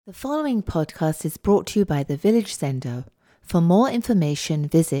The following podcast is brought to you by the Village Zendo. For more information,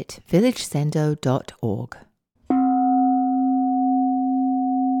 visit villagezendo.org.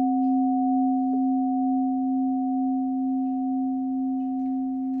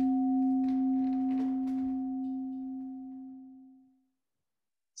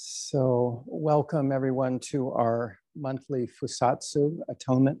 So, welcome everyone to our monthly Fusatsu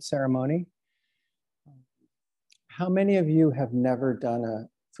atonement ceremony. How many of you have never done a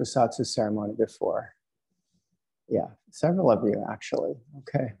Fusatsu ceremony before? Yeah, several of you actually.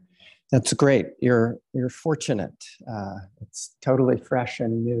 Okay, that's great. You're fortunate. It's totally fresh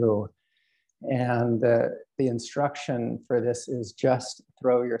and new. And the instruction for this is just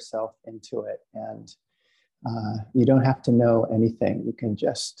throw yourself into it, and you don't have to know anything. You can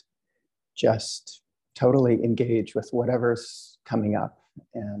just totally engage with whatever's coming up.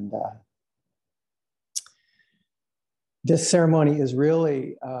 And this ceremony is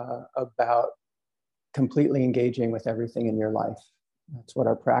really about completely engaging with everything in your life. That's what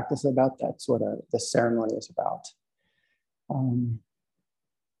our practice is about. That's what this ceremony is about.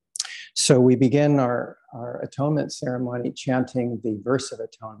 So we begin our atonement ceremony chanting the verse of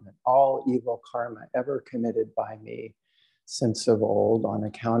atonement. All evil karma ever committed by me since of old, on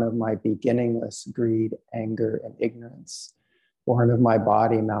account of my beginningless greed, anger, and ignorance, born of my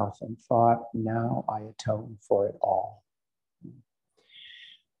body, mouth, and thought, now I atone for it all.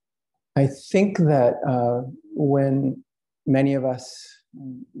 I think that when many of us,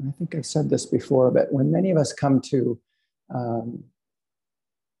 I think I've said this before, but when many of us come to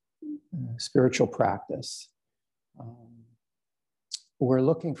spiritual practice, we're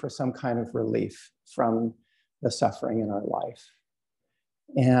looking for some kind of relief from the suffering in our life.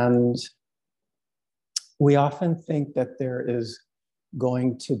 And we often think that there is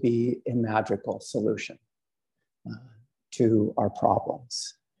going to be a magical solution to our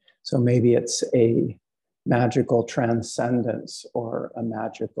problems. So maybe it's a magical transcendence or a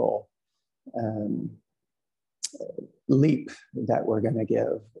magical leap that we're going to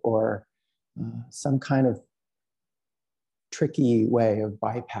give, or some kind of tricky way of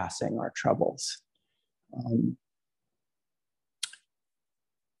bypassing our troubles.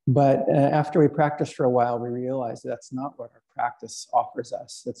 But after we practice for a while, we realize that's not what our practice offers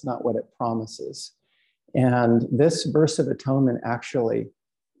us. That's not what it promises. And this verse of atonement actually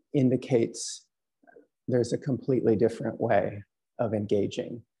indicates there's a completely different way of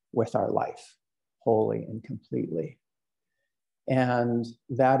engaging with our life, wholly and completely. And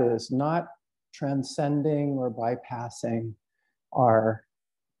that is not transcending or bypassing our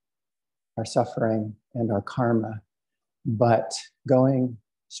suffering and our karma, but going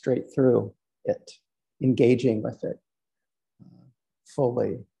straight through it, engaging with it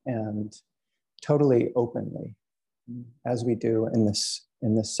fully and totally openly, as we do in this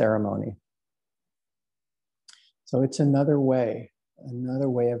ceremony. So it's another way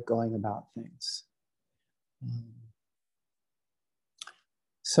of going about things.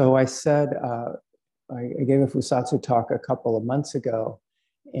 So I said, I gave a Fusatsu talk a couple of months ago,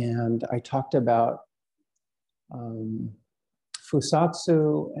 and I talked about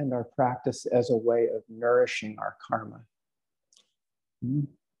Fusatsu and our practice as a way of nourishing our karma.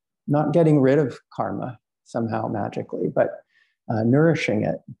 Not getting rid of karma somehow magically, but nourishing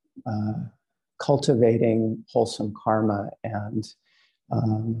it, cultivating wholesome karma, and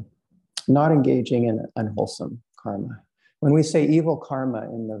not engaging in unwholesome karma. When we say evil karma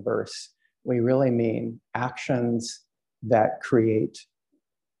in the verse, we really mean actions that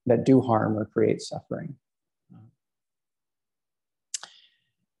do harm or create suffering.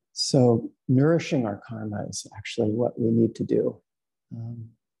 So nourishing our karma is actually what we need to do.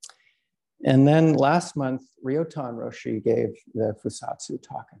 And then last month, Ryotan Roshi gave the Fusatsu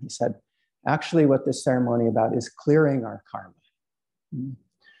talk, and he said, actually what this ceremony about is clearing our karma.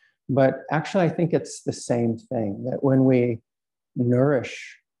 But actually, I think it's the same thing, that when we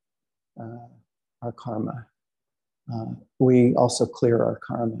nourish our karma, we also clear our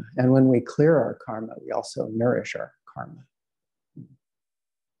karma. And when we clear our karma, we also nourish our karma.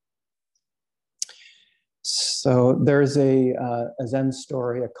 So there's a Zen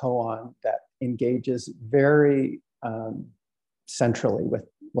story, a koan, that engages very centrally with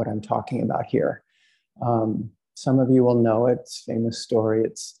what I'm talking about here. Some of you will know it. It's a famous story.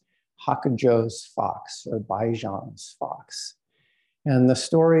 It's Hakujo's fox, or Baizhang's fox. And the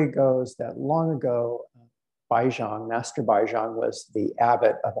story goes that long ago, Baizhang, Master Baizhang, was the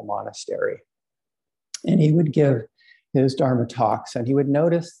abbot of a monastery. And he would give his Dharma talks, and he would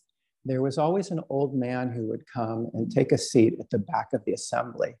notice there was always an old man who would come and take a seat at the back of the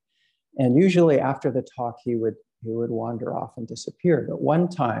assembly. And usually after the talk, he would he would wander off and disappear. But one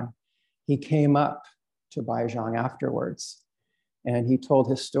time he came up to Baizhang afterwards and he told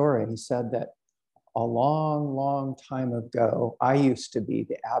his story. He said that a long, long time ago, I used to be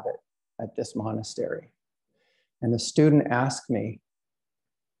the abbot at this monastery. And the student asked me,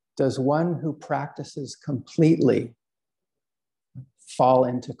 does one who practices completely fall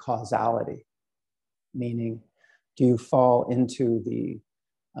into causality? Meaning, do you fall into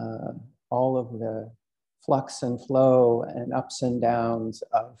all of the flux and flow and ups and downs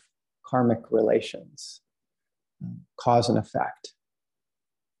of karmic relations, cause and effect?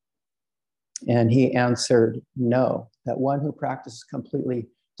 And he answered, no, that one who practices completely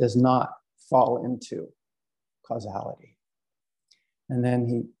does not fall into causality. And then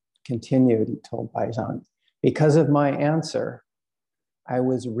he continued, he told Baizhang, because of my answer, I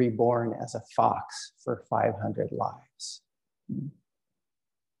was reborn as a fox for 500 lives.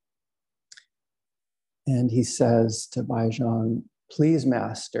 And he says to Baizhang, please,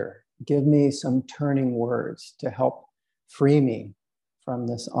 master, give me some turning words to help free me from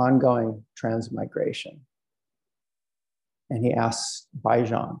this ongoing transmigration. And he asks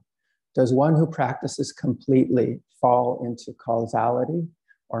Baizhang, does one who practices completely fall into causality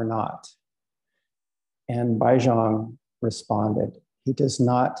or not? And Baizhang responded, he does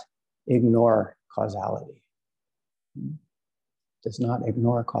not ignore causality. Does not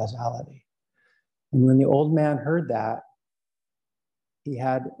ignore causality. And when the old man heard that, he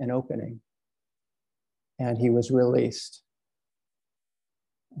had an opening and he was released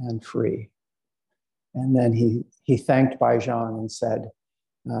and free. And then he thanked Baizhang and said,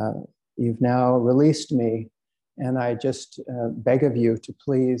 you've now released me, and I just beg of you to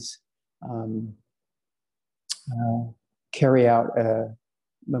please carry out a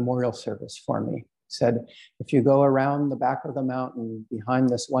memorial service for me. He said, if you go around the back of the mountain behind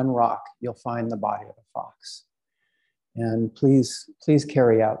this one rock, you'll find the body of a fox. And please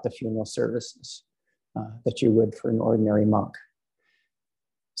carry out the funeral services that you would for an ordinary monk.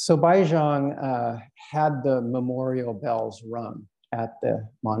 So Baizhang had the memorial bells rung at the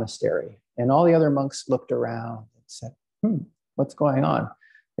monastery, and all the other monks looked around and said, what's going on?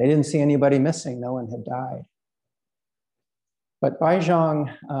 They didn't see anybody missing. No one had died. But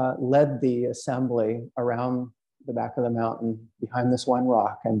Baizhang led the assembly around the back of the mountain behind this one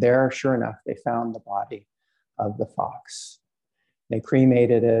rock, and there, sure enough, they found the body of the fox. They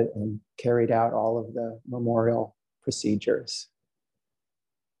cremated it and carried out all of the memorial procedures.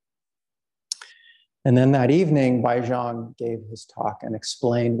 And then that evening, Baizhang gave his talk and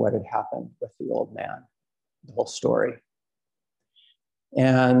explained what had happened with the old man, the whole story.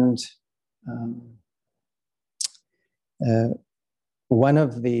 And one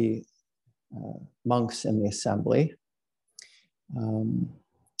of the monks in the assembly, a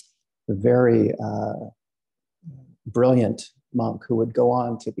very brilliant monk who would go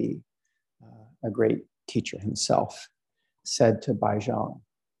on to be a great teacher himself, said to Baizhang,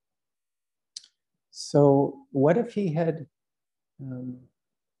 so what if he had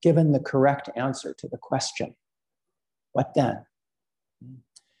given the correct answer to the question? What then?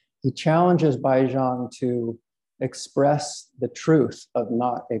 He challenges Baizhang to express the truth of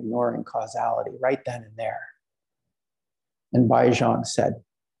not ignoring causality right then and there. And Baizhang said,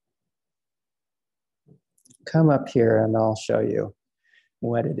 come up here and I'll show you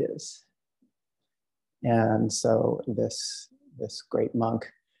what it is. And so this great monk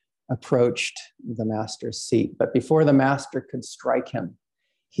approached the master's seat. But before the master could strike him,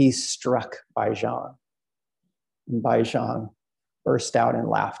 he struck Baizhang. And Baizhang burst out in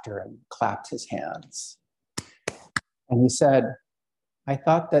laughter and clapped his hands. And he said, I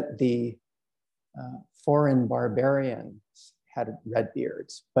thought that the foreign barbarians had red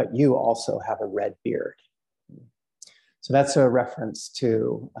beards, but you also have a red beard. So that's a reference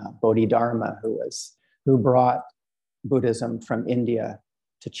to Bodhidharma, who brought Buddhism from India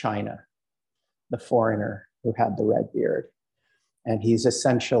to China, the foreigner who had the red beard. And he's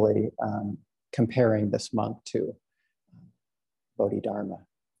essentially comparing this monk to Bodhidharma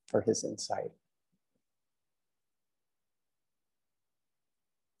for his insight.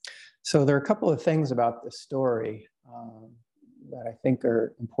 So there are a couple of things about this story that I think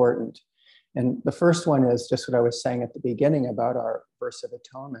are important. And the first one is just what I was saying at the beginning about our verse of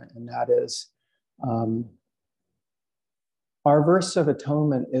atonement, and that is our verse of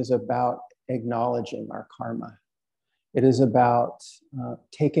atonement is about acknowledging our karma. It is about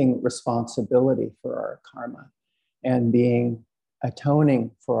taking responsibility for our karma and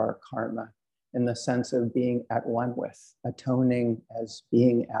atoning for our karma in the sense of being at one with, atoning as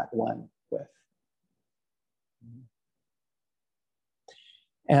being at one with.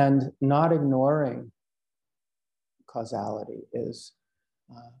 And not ignoring causality, is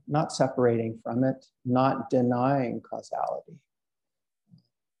not separating from it, not denying causality,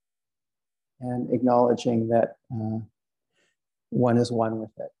 and acknowledging that one is one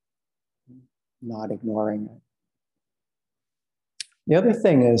with it, not ignoring it. The other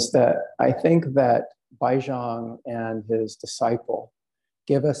thing is that I think that Baizhang and his disciple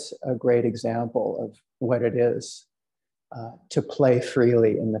give us a great example of what it is to play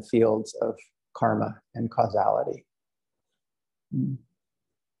freely in the fields of karma and causality.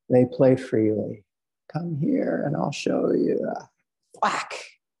 They play freely. Come here and I'll show you. Whack!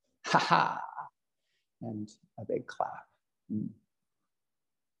 Ha ha! And a big clap.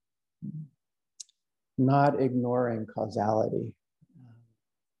 Not ignoring causality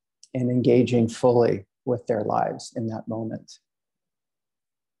and engaging fully with their lives in that moment.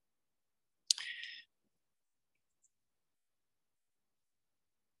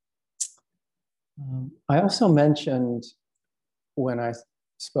 I also mentioned when I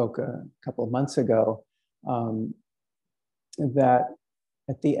spoke a couple of months ago that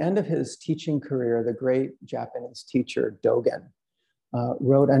at the end of his teaching career, the great Japanese teacher Dogen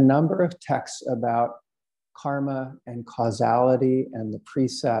wrote a number of texts about karma and causality and the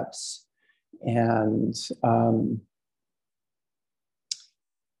precepts, and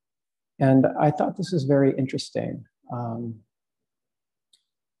I thought this was very interesting.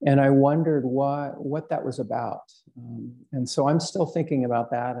 And I wondered what that was about. And so I'm still thinking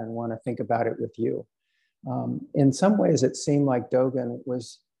about that and want to think about it with you. In some ways, it seemed like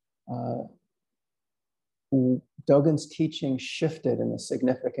Dogen's teaching shifted in a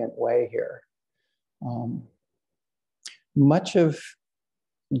significant way here. Much of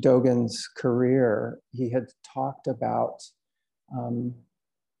Dogen's career, he had talked about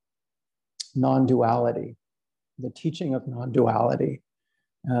non-duality, the teaching of non-duality,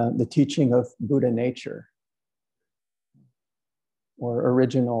 the teaching of Buddha nature, or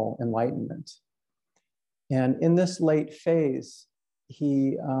original enlightenment. And in this late phase,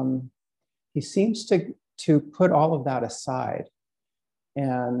 he seems to put all of that aside.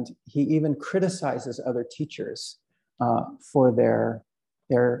 And he even criticizes other teachers for their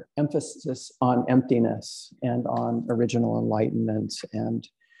emphasis on emptiness and on original enlightenment and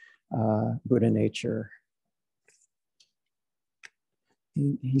Buddha nature.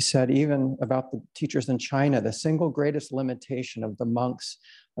 He said, even about the teachers in China, the single greatest limitation of the monks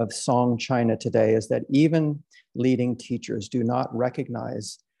of Song China today is that even leading teachers do not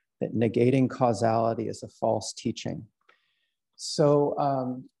recognize that negating causality is a false teaching. So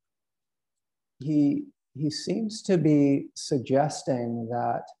he seems to be suggesting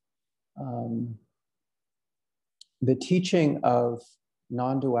that the teaching of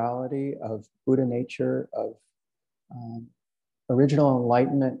non-duality, of Buddha nature, of original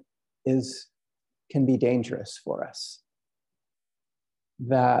enlightenment can be dangerous for us.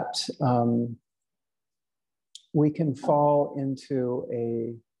 That we can fall into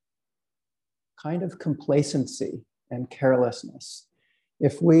a kind of complacency and carelessness.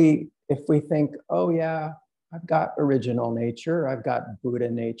 If we think, oh yeah, I've got original nature, I've got Buddha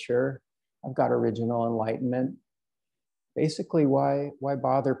nature, I've got original enlightenment, basically why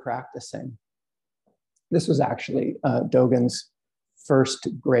bother practicing? This was actually Dogen's first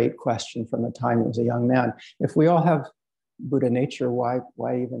great question from the time he was a young man. If we all have Buddha nature, why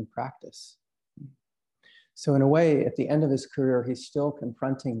even practice? So in a way, at the end of his career, he's still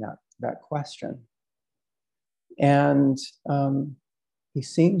confronting that question. And he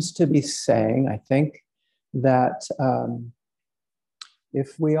seems to be saying, I think, that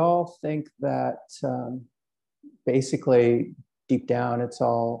if we all think that basically deep down it's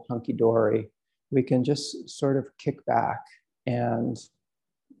all hunky-dory, we can just sort of kick back and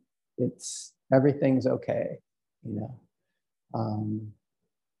everything's okay, you know.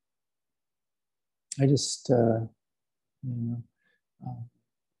 I just,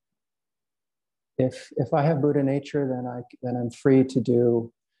 if I have Buddha nature, then I'm free to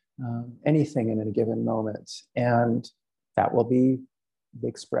do anything in a given moment, and that will be the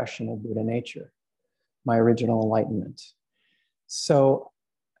expression of Buddha nature, my original enlightenment. So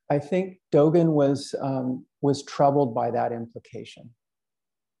I think Dogen was troubled by that implication,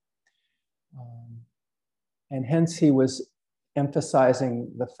 and hence he was emphasizing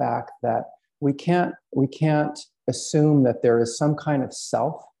the fact that we can't assume that there is some kind of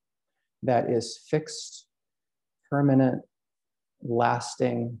self that is fixed, permanent,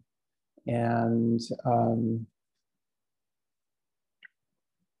 lasting, and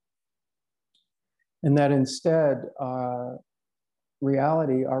that instead our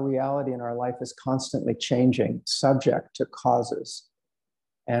reality in our life is constantly changing, subject to causes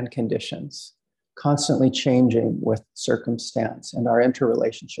and conditions, constantly changing with circumstance and our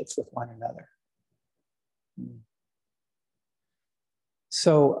interrelationships with one another.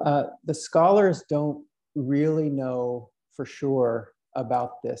 So the scholars don't really know for sure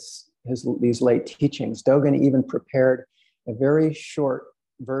about these late teachings. Dogen even prepared a very short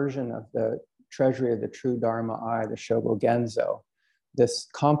version of the Treasury of the True Dharma I, the Shogo Genzo, this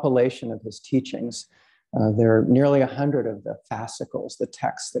compilation of his teachings. There are nearly 100 of the fascicles, the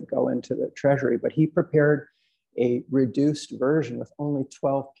texts that go into the treasury, but he prepared a reduced version with only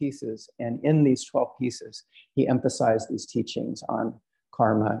 12 pieces. And in these 12 pieces, he emphasized these teachings on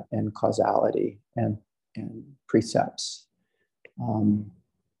karma and causality and precepts.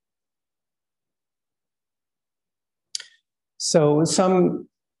 So some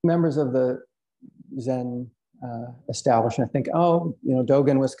members of the Zen establishment think, oh,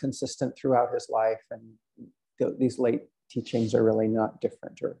 Dogen was consistent throughout his life, and these late teachings are really not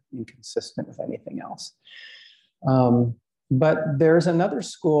different or inconsistent with anything else. But there's another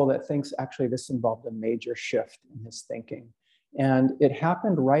school that thinks actually this involved a major shift in his thinking. And it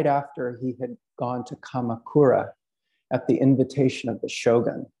happened right after he had gone to Kamakura at the invitation of the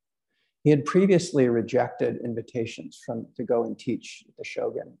shogun. He had previously rejected invitations to go and teach the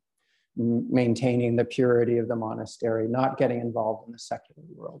shogun, maintaining the purity of the monastery, not getting involved in the secular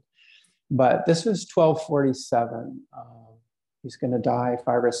world. But this was 1247. He's going to die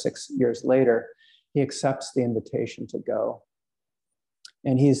 5 or 6 years later. He accepts the invitation to go.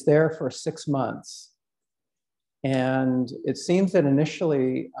 And he's there for 6 months. And it seems that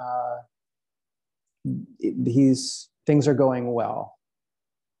initially things are going well.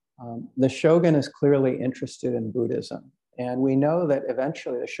 The shogun is clearly interested in Buddhism. And we know that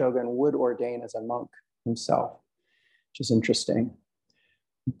eventually the shogun would ordain as a monk himself, which is interesting.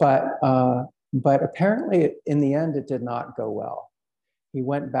 But apparently in the end, it did not go well. He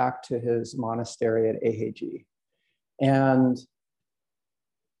went back to his monastery at Eiheiji. And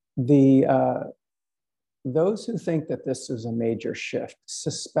those who think that this was a major shift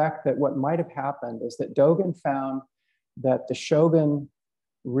suspect that what might have happened is that Dogen found that the shogun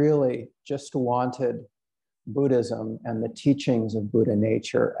really just wanted Buddhism and the teachings of Buddha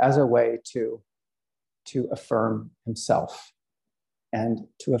nature as a way to affirm himself and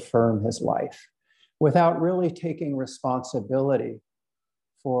to affirm his life without really taking responsibility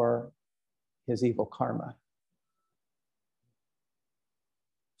for his evil karma,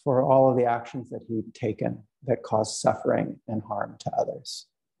 for all of the actions that he'd taken that caused suffering and harm to others.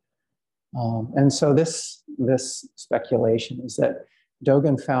 And so this speculation is that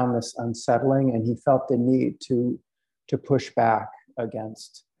Dogen found this unsettling, and he felt the need to push back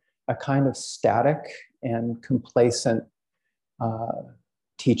against a kind of static and complacent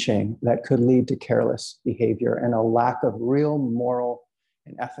teaching that could lead to careless behavior and a lack of real moral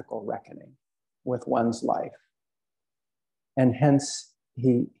and ethical reckoning with one's life. And hence,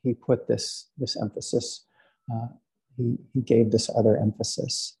 he put this emphasis, he gave this other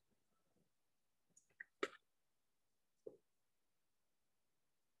emphasis.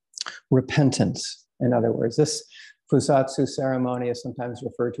 Repentance, in other words. This Fusatsu ceremony is sometimes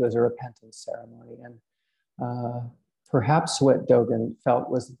referred to as a repentance ceremony. And perhaps what Dogen felt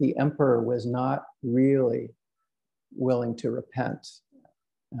was that the emperor was not really willing to repent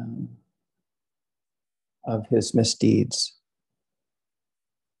of his misdeeds.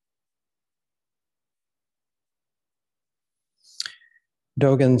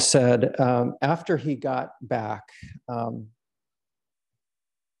 Dogen said, after he got back,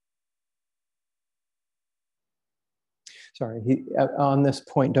 on this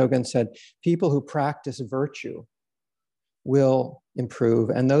point, Dogen said, people who practice virtue will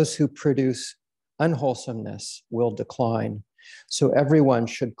improve, and those who produce unwholesomeness will decline. So everyone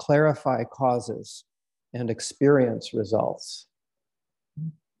should clarify causes and experience results.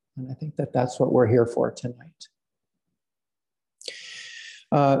 And I think that that's what we're here for tonight.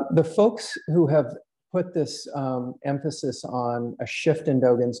 The folks who have put this emphasis on a shift in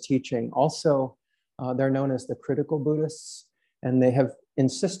Dogen's teaching also, they're known as the critical Buddhists, and they have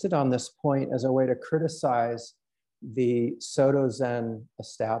insisted on this point as a way to criticize the Soto Zen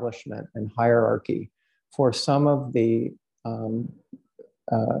establishment and hierarchy for some of the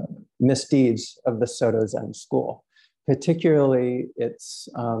misdeeds of the Soto Zen school, particularly its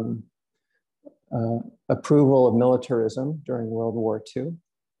approval of militarism during World War II,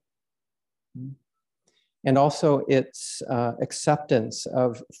 and also its acceptance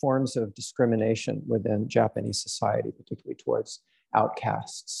of forms of discrimination within Japanese society, particularly towards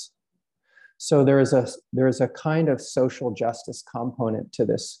outcasts. So there is a kind of social justice component to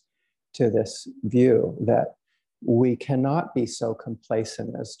this view that we cannot be so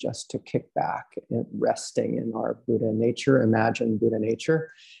complacent as just to kick back and resting in our Buddha nature, imagined Buddha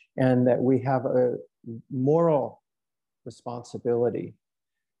nature, and that we have a moral responsibility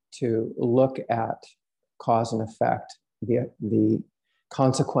to look at cause and effect, the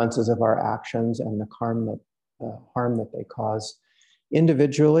consequences of our actions and the harm that they cause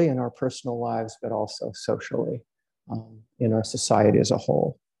individually in our personal lives, but also socially in our society as a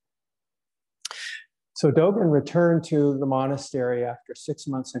whole. So Dogen returned to the monastery after 6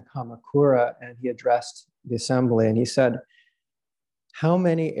 months in Kamakura, and he addressed the assembly, and he said, "How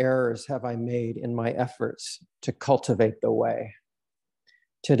many errors have I made in my efforts to cultivate the way?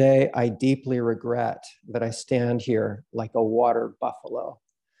 Today, I deeply regret that I stand here like a water buffalo."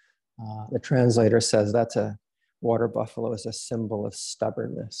 The translator says that's a water buffalo is a symbol of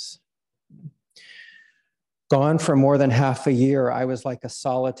stubbornness. Gone for more than half a year, I was like a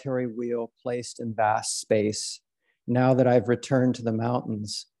solitary wheel placed in vast space. Now that I've returned to the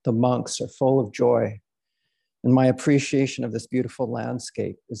mountains, the monks are full of joy, and my appreciation of this beautiful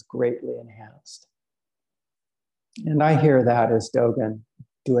landscape is greatly enhanced. And I hear that as Dogen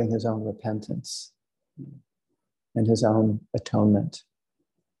doing his own repentance and his own atonement.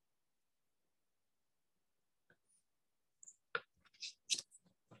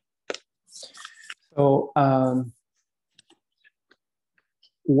 So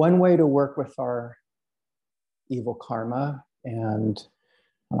one way to work with our evil karma and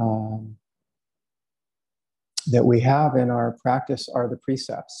that we have in our practice are the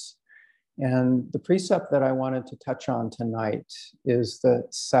precepts. And the precept that I wanted to touch on tonight is the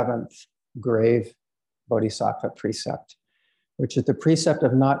 7th grave bodhisattva precept, which is the precept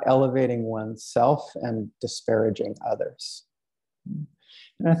of not elevating oneself and disparaging others.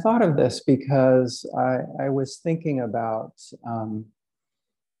 And I thought of this because I was thinking about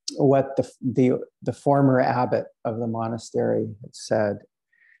what the former abbot of the monastery had said.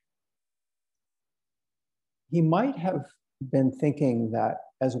 He might have been thinking that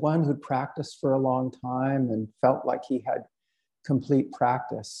as one who'd practiced for a long time and felt like he had complete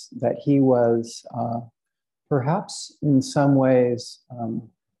practice, that he was perhaps in some ways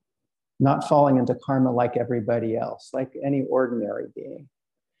not falling into karma like everybody else, like any ordinary being.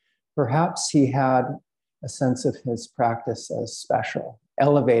 Perhaps he had a sense of his practice as special,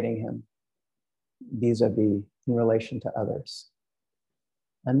 elevating him vis-a-vis in relation to others.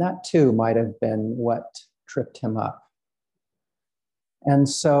 And that too might have been what tripped him up. And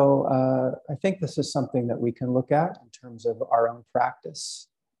so I think this is something that we can look at in terms of our own practice.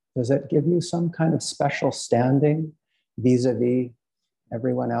 Does it give you some kind of special standing vis-a-vis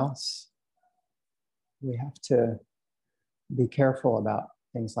everyone else? We have to be careful about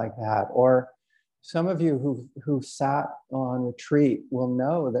things like that. Or some of you who sat on retreat will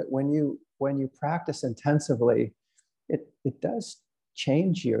know that when you practice intensively, it does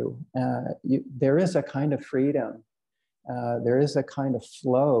change you. There is a kind of freedom. There is a kind of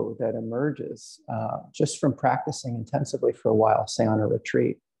flow that emerges just from practicing intensively for a while, say on a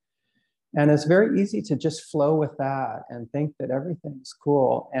retreat. And it's very easy to just flow with that and think that everything's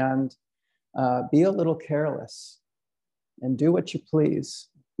cool and be a little careless and do what you please,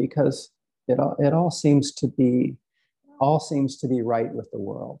 because it all seems to be right with the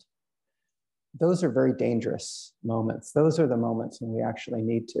world. Those are very dangerous moments. Those are the moments when we actually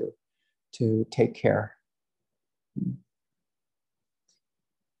need to take care.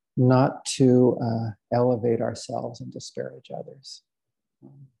 Not to elevate ourselves and disparage others.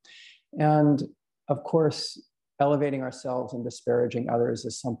 And of course, elevating ourselves and disparaging others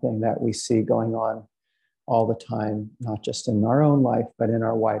is something that we see going on all the time, not just in our own life, but in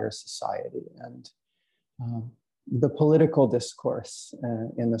our wider society. And the political discourse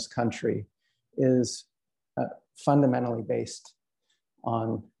in this country is fundamentally based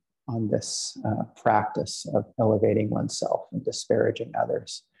on this practice of elevating oneself and disparaging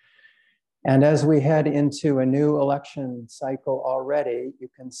others. And as we head into a new election cycle already, you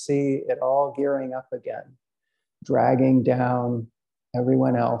can see it all gearing up again, dragging down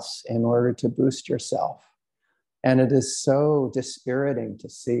everyone else in order to boost yourself. And it is so dispiriting to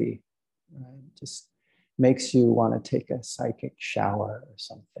see, right? Just makes you want to take a psychic shower or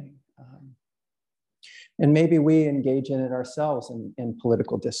something. And maybe we engage in it ourselves in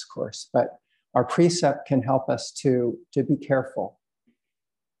political discourse, but our precept can help us to be careful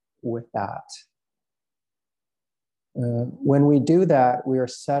with that. When we do that, we are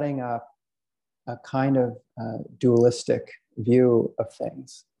setting up a kind of dualistic view of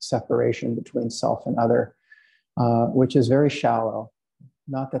things, separation between self and other, which is very shallow.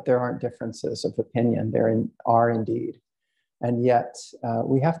 Not that there aren't differences of opinion, there are indeed. And yet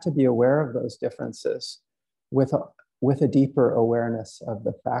we have to be aware of those differences with a deeper awareness of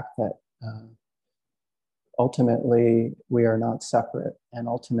the fact that ultimately we are not separate, and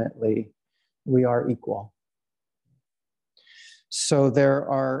ultimately we are equal. So there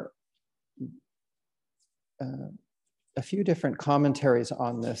are a few different commentaries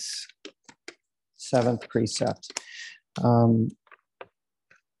on this seventh precept.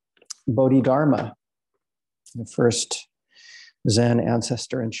 Bodhidharma, the first Zen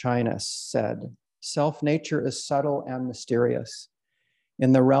ancestor in China, said, "Self-nature is subtle and mysterious.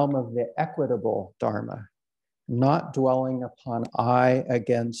 In the realm of the equitable Dharma, not dwelling upon I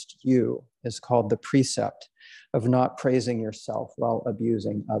against you is called the precept of not praising yourself while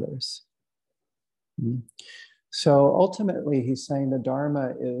abusing others." So ultimately, he's saying the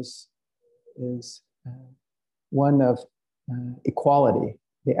Dharma is one of equality,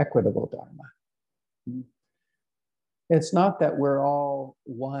 the equitable Dharma. It's not that we're all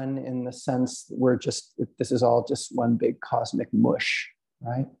one in the sense that this is all just one big cosmic mush,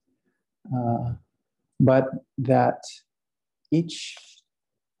 right? But that each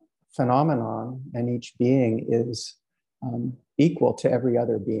phenomenon and each being is equal to every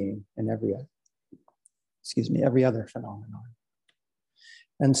other being and every other phenomenon.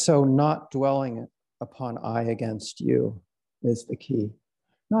 And so not dwelling upon I against you is the key.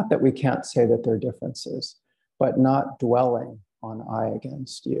 Not that we can't say that there are differences, but not dwelling on I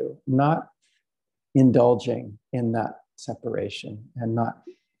against you, not indulging in that separation and not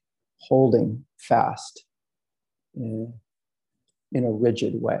holding fast in a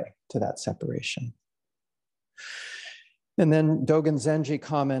rigid way to that separation. And then Dogen Zenji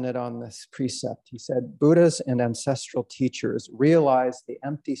commented on this precept. He said, "Buddhas and ancestral teachers realize the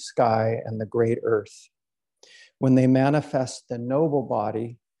empty sky and the great earth. When they manifest the noble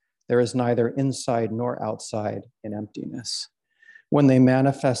body, there is neither inside nor outside in emptiness. When they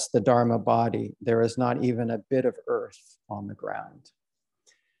manifest the Dharma body, there is not even a bit of earth on the ground."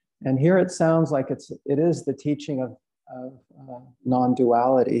 And here it sounds like it is the teaching of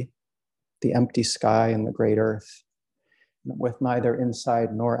non-duality, the empty sky and the great earth, with neither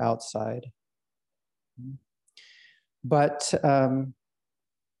inside nor outside. But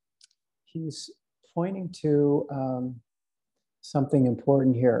he's pointing to something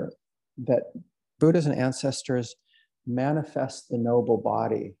important here, that Buddhas and ancestors manifest the noble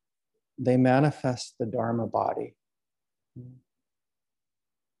body. They manifest the Dharma body.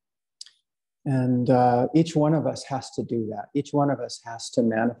 And each one of us has to do that. Each one of us has to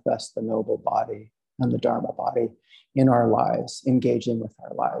manifest the noble body and the Dharma body in our lives, engaging with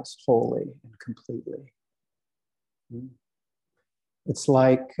our lives wholly and completely. It's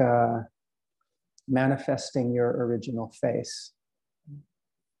like manifesting your original face.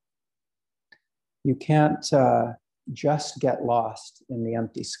 You can't just get lost in the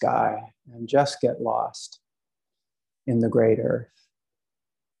empty sky and just get lost in the great earth.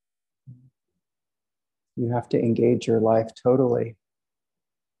 You have to engage your life totally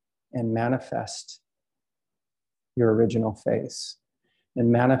and manifest your original face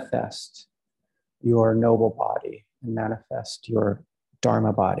and manifest your noble body and manifest your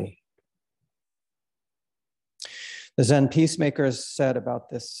Dharma body. The Zen peacemakers said about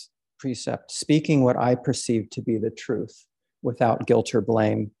this precept, "Speaking what I perceive to be the truth without guilt or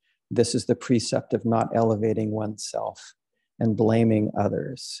blame, this is the precept of not elevating oneself and blaming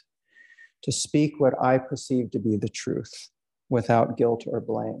others." To speak what I perceive to be the truth without guilt or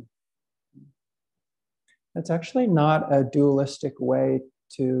blame. It's actually not a dualistic way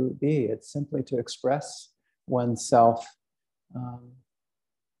to be. It's simply to express oneself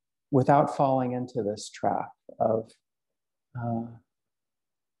without falling into this trap of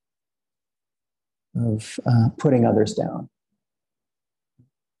putting others down.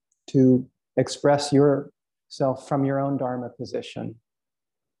 To express yourself from your own Dharma position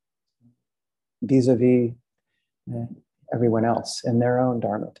vis-a-vis everyone else in their own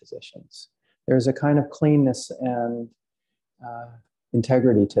Dharma positions. There's a kind of cleanness and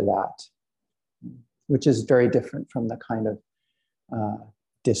integrity to that, which is very different from the kind of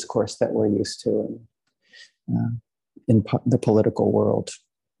discourse that we're used to in the political world,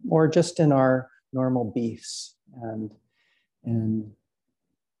 or just in our normal beefs and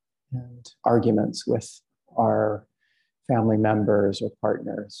arguments with our family members or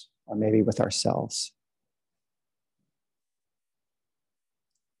partners, or maybe with ourselves.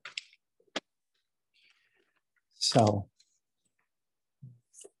 So,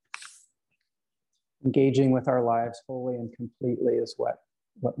 engaging with our lives wholly and completely is what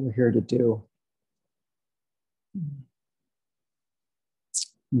we're here to do.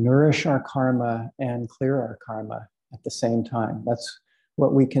 Nourish our karma and clear our karma at the same time. That's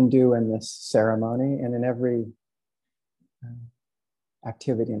what we can do in this ceremony and in every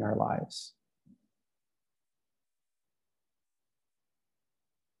activity in our lives.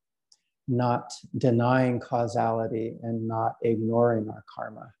 Not denying causality and not ignoring our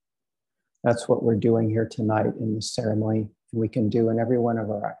karma. That's what we're doing here tonight in this ceremony, and we can do in every one of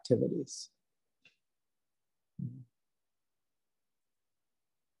our activities.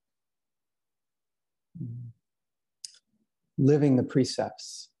 Living the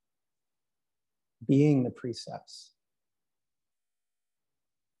precepts, being the precepts.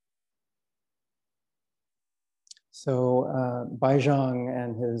 So Baizhang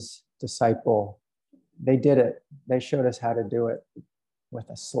and his disciple, they did it. They showed us how to do it with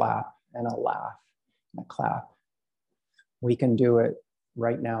a slap and a laugh and a clap. We can do it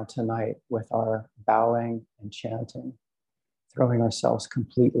right now tonight with our bowing and chanting, throwing ourselves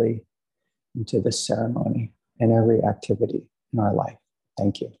completely into this ceremony and every activity in our life.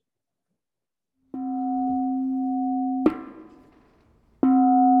 Thank you.